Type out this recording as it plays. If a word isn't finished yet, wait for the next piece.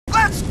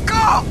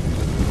go!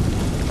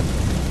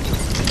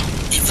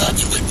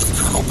 Evacuate with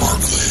Colonel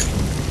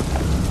Barclay.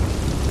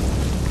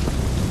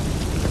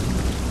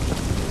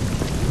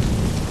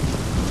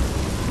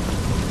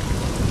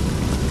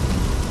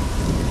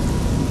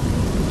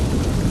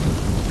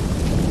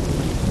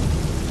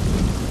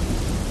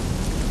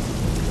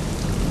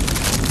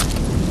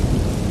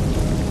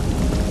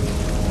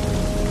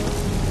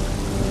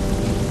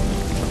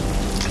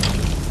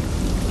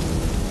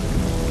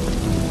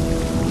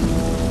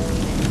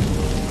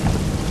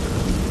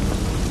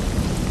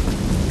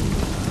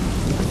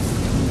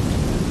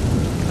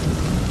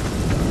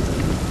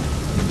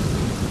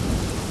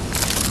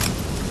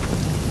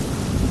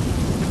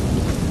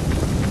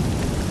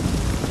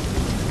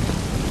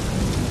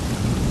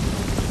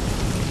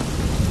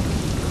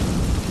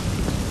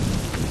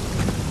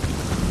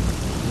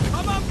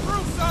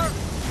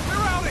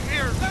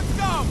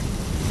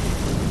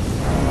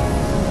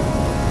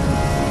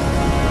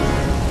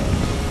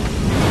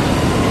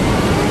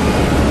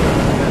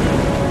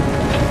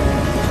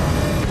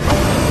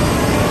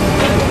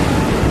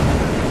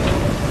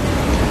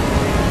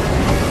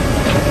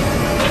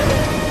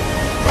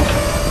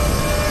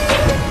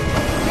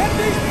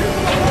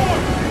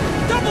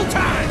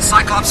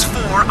 Cyclops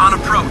 4 on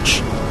approach.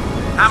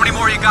 How many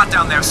more you got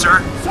down there,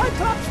 sir?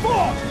 Cyclops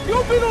 4!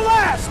 You'll be the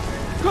last!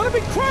 It's gonna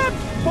be cramped,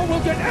 but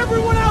we'll get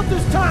everyone out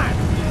this time!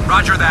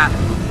 Roger that.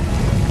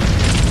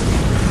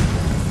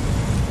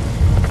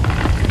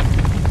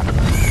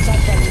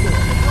 Cyclops 4,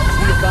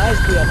 be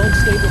advised we have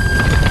unstable...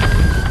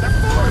 They're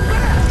falling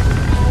back!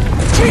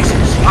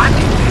 Jesus, what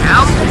the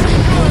hell?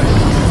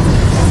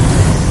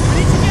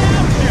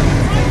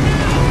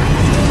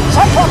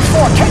 Cyclops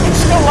 4, can you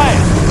still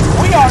land?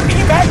 We are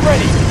evac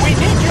ready. We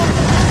need you.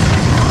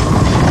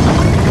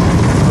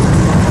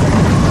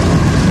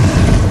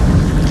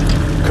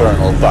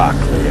 Colonel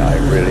Barclay, I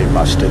really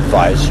must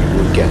advise you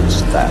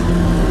against that.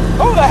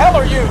 Who the hell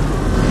are you?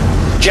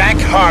 Jack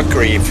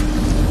Hargreave.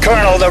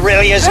 Colonel, there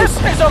really isn't... This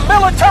is a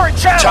military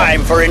channel!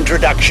 ...time for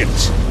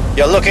introductions.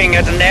 You're looking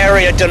at an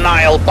area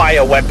denial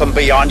bioweapon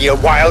beyond your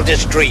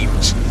wildest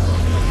dreams.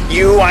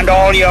 You and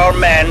all your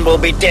men will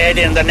be dead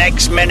in the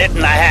next minute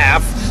and a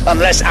half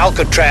unless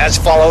Alcatraz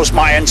follows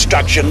my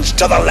instructions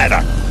to the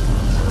letter.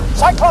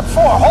 Cyclops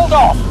 4, hold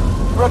off.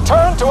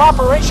 Return to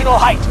operational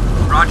height.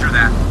 Roger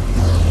that.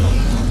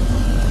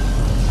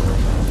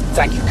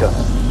 Thank you,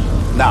 Colonel.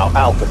 Now,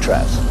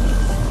 Alcatraz.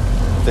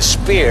 The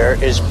spear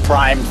is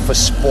primed for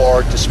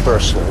spore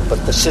dispersal,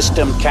 but the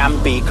system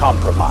can be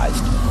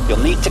compromised. You'll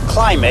need to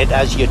climb it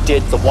as you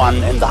did the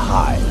one in the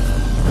hive.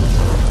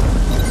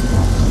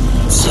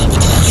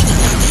 Sabotage the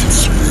alien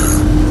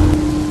spear.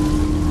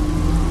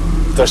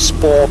 The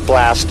spore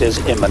blast is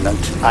imminent.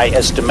 I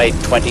estimate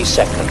 20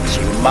 seconds.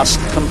 You must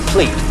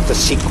complete the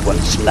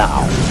sequence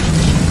now.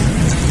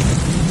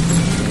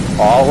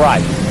 All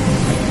right.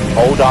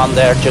 Hold on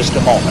there just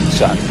a moment,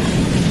 son.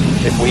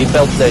 If we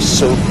built this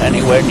suit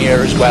anywhere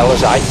near as well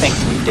as I think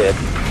we did...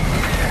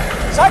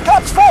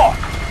 Cyclops 4,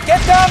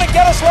 get down and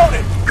get us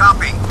loaded.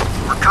 Copy.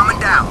 We're coming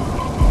down.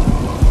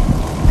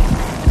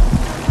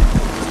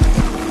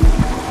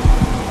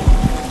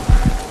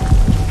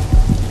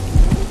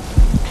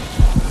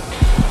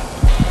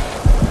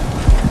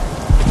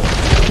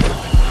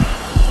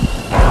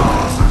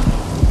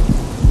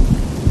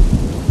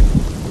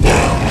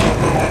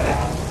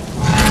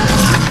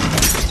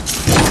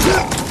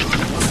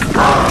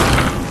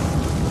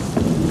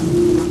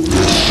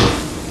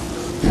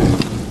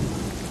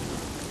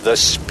 The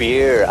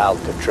spear,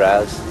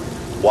 Alcatraz.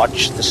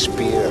 Watch the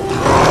spear.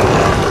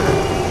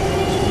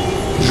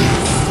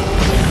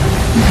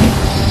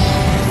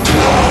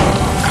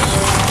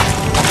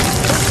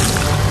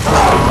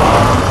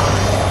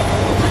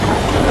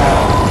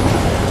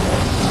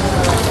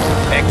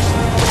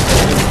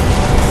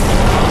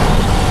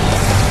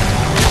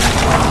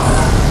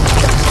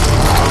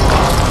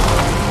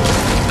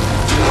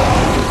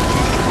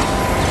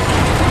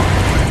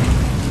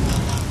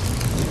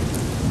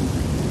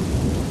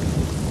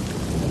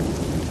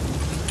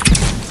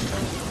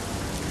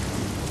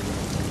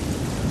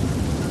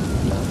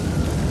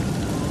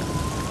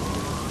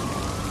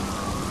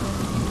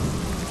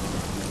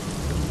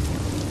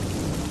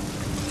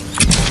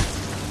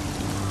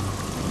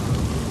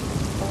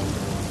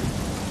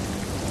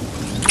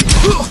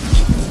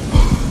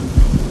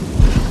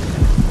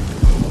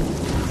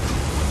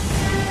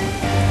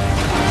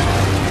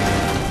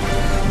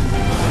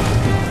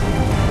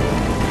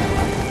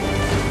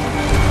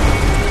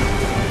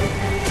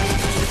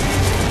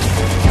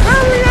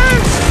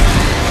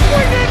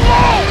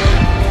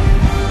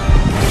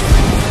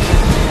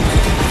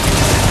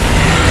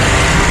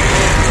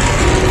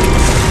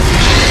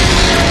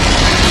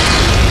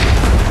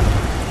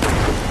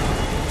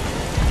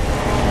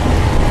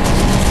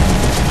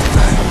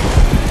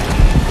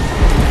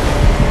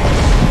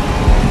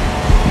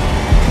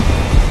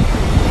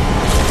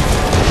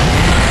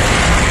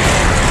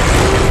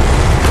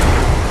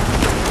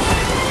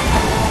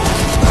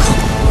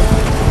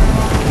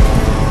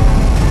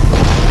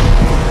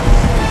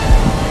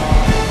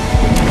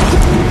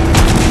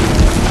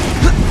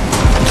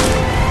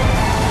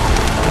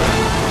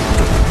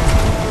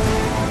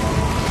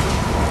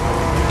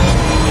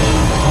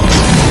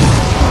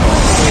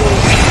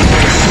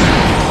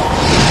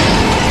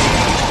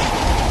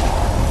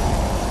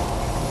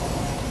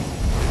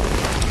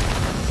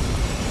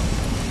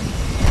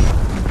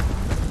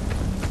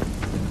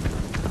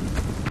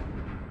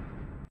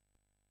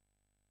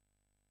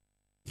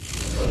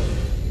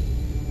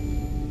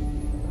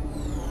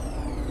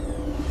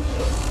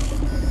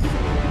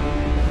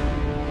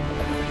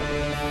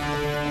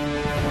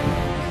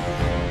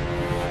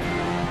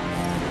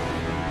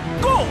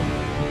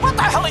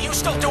 you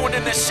still doing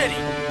in this city?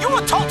 You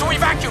were told to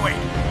evacuate!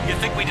 You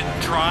think we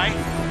didn't try?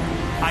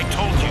 I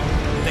told you,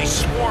 they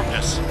swarmed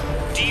us.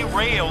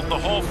 Derailed the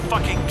whole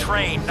fucking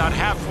train not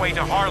halfway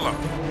to Harlem.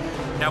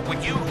 Now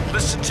would you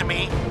listen to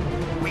me?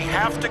 We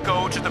have to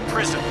go to the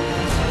prison.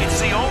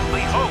 It's the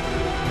only hope.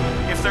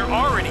 If there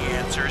are any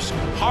answers,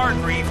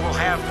 Hargreave will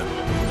have them.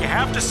 You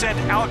have to send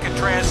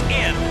Alcatraz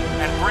in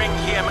and bring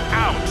him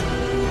out.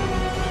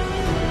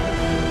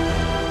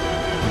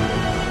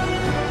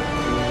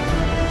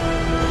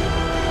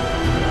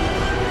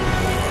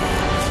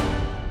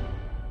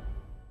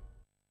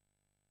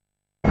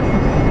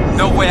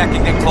 No way I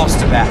can get close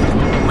to that.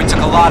 We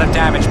took a lot of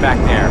damage back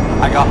there.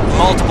 I got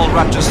multiple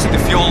ruptures to the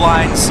fuel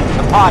lines,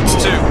 the pods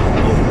too.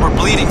 We're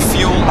bleeding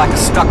fuel like a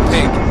stuck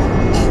pig.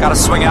 Gotta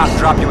swing out and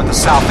drop you at the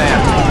south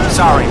end.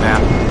 Sorry, man.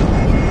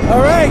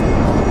 Alright,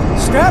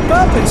 strap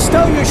up and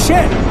stow your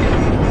shit.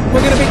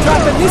 We're gonna be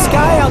dropping this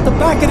guy out the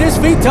back of this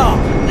VTOL.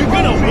 You're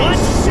gonna what?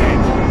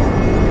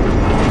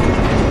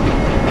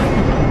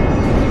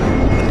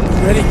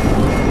 Ready?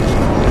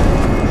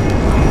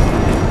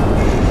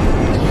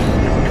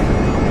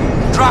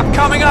 Drop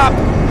coming up.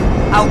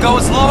 I'll go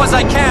as low as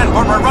I can,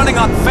 but we're running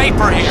on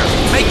vapor here.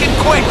 Make it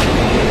quick.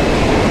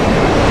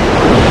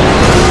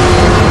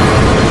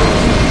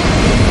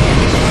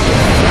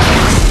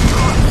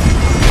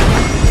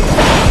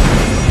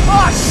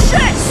 Oh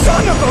shit!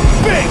 Son of a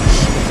bitch!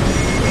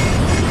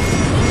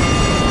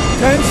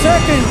 10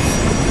 seconds.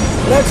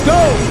 Let's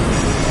go.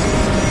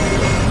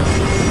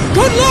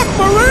 Good luck,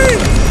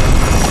 Marine!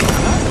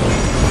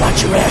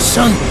 Watch your ass,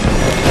 son.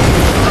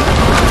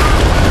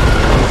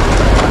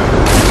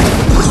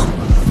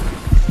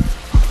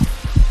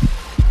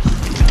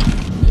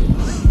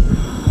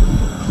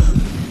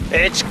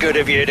 It's good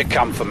of you to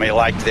come for me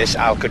like this,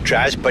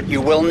 Alcatraz, but you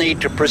will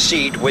need to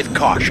proceed with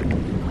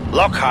caution.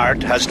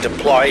 Lockhart has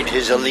deployed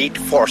his elite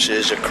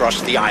forces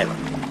across the island.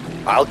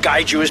 I'll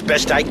guide you as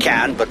best I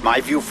can, but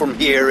my view from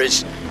here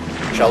is,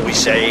 shall we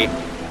say,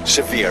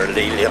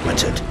 severely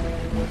limited.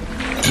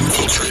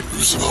 Infiltrate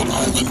Roosevelt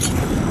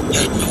Island.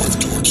 Head north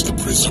towards the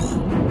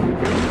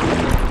prison.